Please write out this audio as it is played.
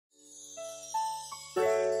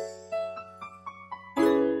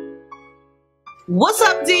What's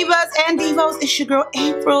up, divas and divos? It's your girl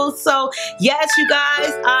April. So yes, you guys,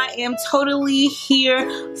 I am totally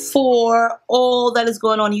here for all that is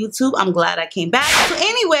going on YouTube. I'm glad I came back. So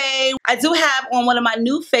anyway, I do have on one of my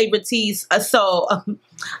new favorite tees. I'm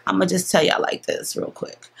gonna just tell y'all like this real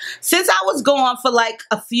quick. Since I was gone for like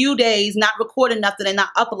a few days, not recording nothing and not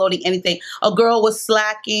uploading anything, a girl was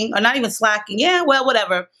slacking, or not even slacking. Yeah, well,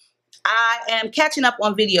 whatever. I am catching up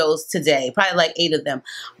on videos today, probably like 8 of them.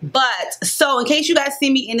 But so in case you guys see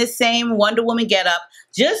me in the same Wonder Woman getup,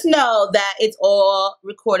 just know that it's all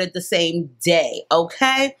recorded the same day,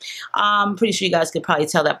 okay? I'm pretty sure you guys could probably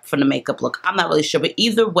tell that from the makeup look. I'm not really sure, but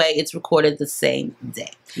either way, it's recorded the same day.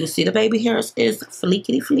 You see the baby hairs is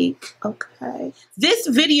fleekity fleek, okay? This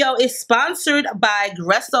video is sponsored by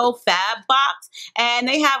GressoFab box, and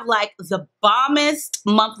they have like the bombest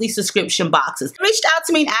monthly subscription boxes. They reached out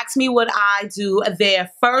to me and asked me would I do their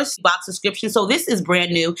first box subscription. So this is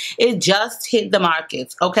brand new. It just hit the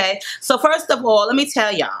markets, okay? So first of all, let me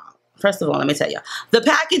tell y'all. The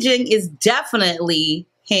packaging is definitely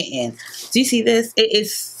hitting. Do you see this? It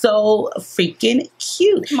is so freaking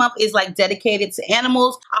cute. This month is like dedicated to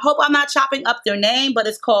animals. I hope I'm not chopping up their name, but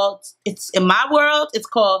it's in my world, it's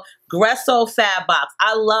called GressoFab box.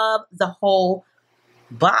 I love the whole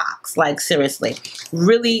box, like seriously,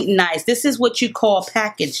 really nice. This is what you call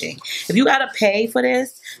packaging. If you gotta pay for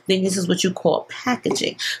this, then this is what you call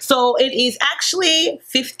packaging. So it is actually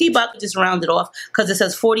 50 bucks, just round it off because it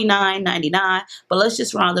says $49.99, but let's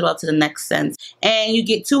just round it off to the next cents, and you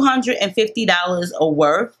get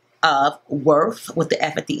 $250 worth with the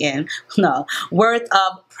F at the end, worth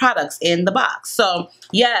of products in the box. So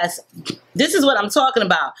yes, this is what I'm talking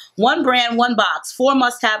about. One brand, one box, 4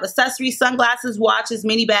 must-have accessories, sunglasses, watches,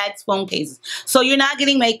 mini bags, phone cases. So you're not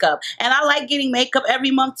getting makeup. And I like getting makeup every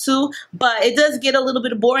month too, but it does get a little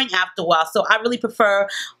bit boring after a while. So I really prefer,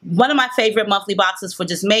 one of my favorite monthly boxes for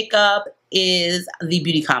just makeup is the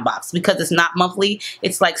BeautyCon box, because it's not monthly,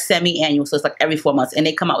 it's like semi-annual, so it's like every 4 months, and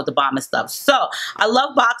they come out with the bombest stuff. So I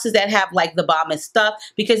love boxes that have like the bombest stuff,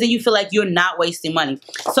 because then you feel like you're not wasting money.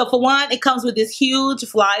 So for one, it comes with this huge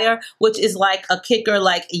flyer, which is like a kicker,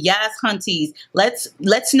 like, yes, hunties, let's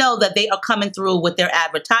know that they are coming through with their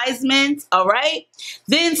advertisements, all right?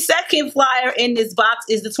 Then second flyer in this box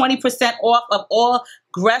is the 20% off of all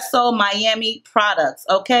Gresso Miami products,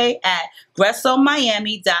 okay, at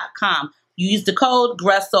GressoMiami.com. Use the code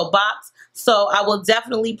GressoBox. So I will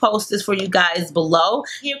definitely post this for you guys below.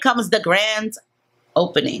 Here comes the grand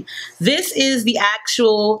opening. This is the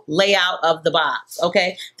actual layout of the box,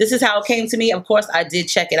 okay? This is how it came to me. Of course, I did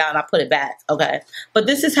check it out and I put it back, okay? But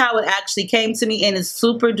this is how it actually came to me, and it's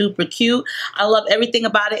super duper cute. I love everything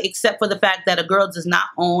about it except for the fact that a girl does not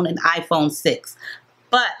own an iPhone 6.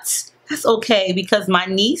 But that's okay, because my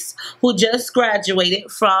niece, who just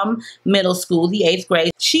graduated from middle school, the 8th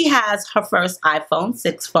grade, she has her first iPhone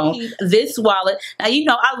 6 phone. This wallet, now you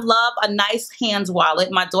know I love a nice hands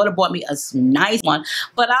wallet. My daughter bought me a nice one,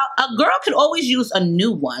 but a girl could always use a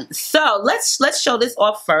new one. So let's show this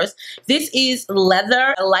off first. This is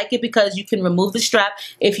leather. I like it because you can remove the strap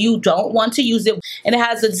if you don't want to use it, and it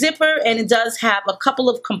has a zipper, and it does have a couple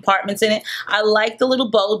of compartments in it. I like the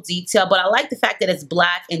little bow detail, but I like the fact that it's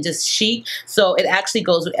black and just chic, so it actually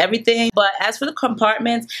goes with everything. But as for the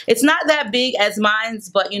compartments, it's not that big as mine's,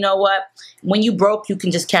 but you know what? When you broke, you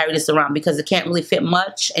can just carry this around, because it can't really fit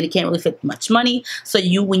much, and it can't really fit much money. So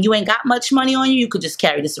when you ain't got much money on you, you could just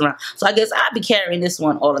carry this around. So I guess I'd be carrying this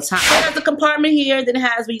one all the time. So it has a compartment here, then it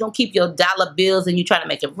has where you're gonna keep your dollar bills and you try to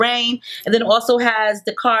make it rain. And then it also has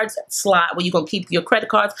the cards slot where you're gonna keep your credit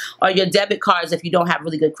cards or your debit cards if you don't have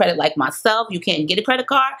really good credit like myself. You can't get a credit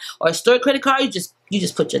card or a store credit card, you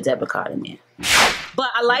just put your debit card in there. But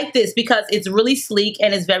I like this because it's really sleek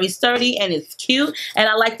and it's very sturdy and it's cute, and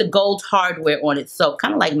I like the gold hardware on it, so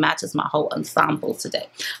kind of like matches my whole ensemble today.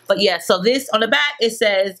 But yeah, so this on the back, it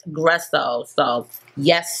says Gresso, so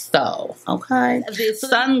yes, so okay. This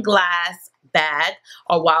sunglass bag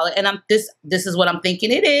or wallet, and this is what I'm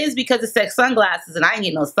thinking it is, because it says sunglasses and I ain't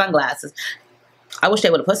getting no sunglasses. I wish they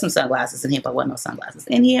would have put some sunglasses in here, but wasn't no sunglasses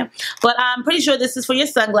in here. But I'm pretty sure this is for your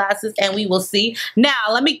sunglasses, and we will see. Now,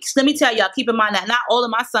 let me tell y'all, keep in mind that not all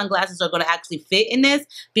of my sunglasses are going to actually fit in this,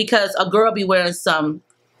 because a girl be wearing some,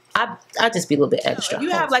 I just be a little bit extra. If you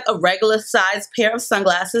have like a regular size pair of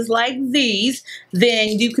sunglasses like these,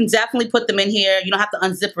 then you can definitely put them in here. You don't have to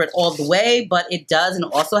unzipper it all the way, but it does, and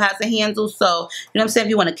it also has a handle. So, you know what I'm saying, if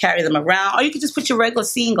you want to carry them around, or you can just put your regular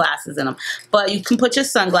seeing glasses in them. But you can put your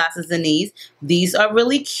sunglasses in these. These are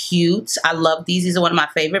really cute. I love these. These are one of my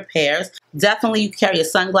favorite pairs. Definitely you can carry your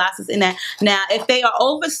sunglasses in that. Now, if they are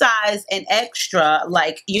oversized and extra,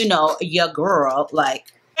 like, you know, your girl, like,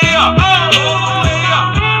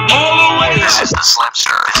 This is the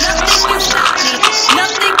Slimster.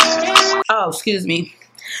 Oh, excuse me.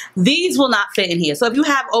 These will not fit in here. So if you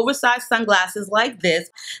have oversized sunglasses like this,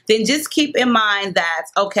 then just keep in mind that,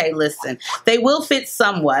 okay, listen, they will fit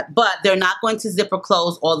somewhat, but they're not going to zipper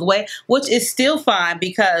close all the way, which is still fine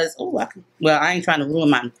because, well, I ain't trying to ruin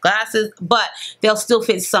my glasses, but they'll still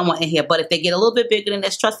fit somewhat in here. But if they get a little bit bigger than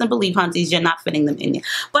this, trust and believe, hunties, you're not fitting them in here.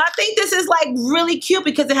 But I think this is like really cute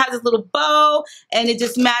because it has this little bow and it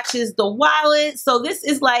just matches the wallet. So this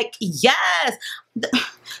is like, yes.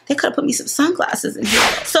 They could have put me some sunglasses in here.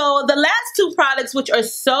 So the last two products, which are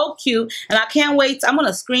so cute, and I can't wait, I'm going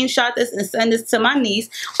to screenshot this and send this to my niece,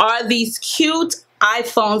 are these cute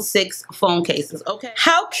iPhone 6 phone cases. Okay,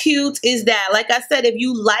 how cute is that? Like I said, if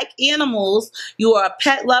you like animals, you are a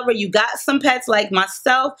pet lover, you got some pets like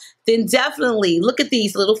myself, then definitely look at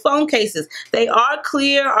these little phone cases. They are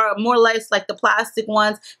clear, or more or less like the plastic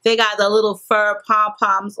ones. They got the little fur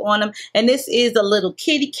pom-poms on them, and this is a little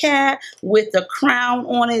kitty cat with the crown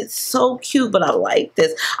on it. So cute, but I like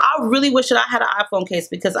this. I really wish that I had an iPhone case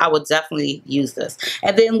because I would definitely use this.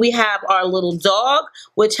 And then we have our little dog,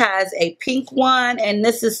 which has a pink one, and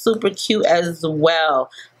this is super cute as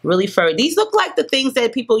well. Really furry. These look like the things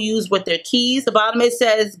that people use with their keys. The bottom it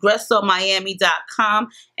says GressoMiami.com,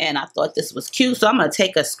 and I thought this was cute, so I'm going to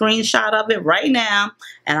take a screenshot of it right now,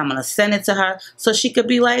 and I'm going to send it to her so she could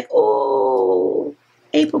be like, oh,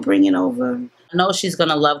 April, bring it over. I know she's going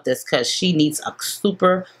to love this because she needs a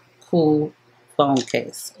super cool phone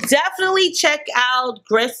case. Definitely check out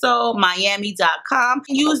GressoMiami.com.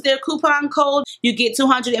 Use their coupon code. You get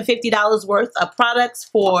 $250 worth of products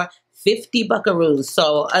for 50 buckaroos.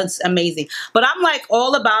 So it's amazing. But I'm like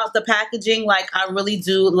all about the packaging. Like I really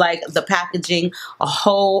do like the packaging a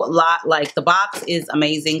whole lot. Like the box is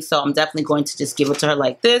amazing. So I'm definitely going to just give it to her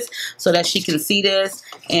like this so that she can see this.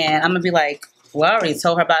 And I'm going to be like, well, I already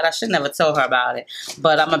told her about it. I should never tell her about it.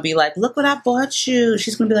 But I'm going to be like, look what I bought you.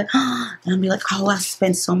 She's going to be like, oh, and I'll be like, oh, I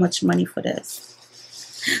spent so much money for this.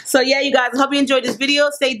 So yeah, you guys, I hope you enjoyed this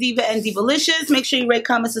video. Stay diva and divalicious. Make sure you rate,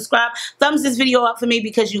 comment, subscribe. Thumbs this video up for me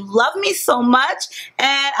because you love me so much.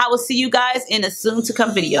 And I will see you guys in a soon to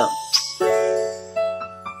come video.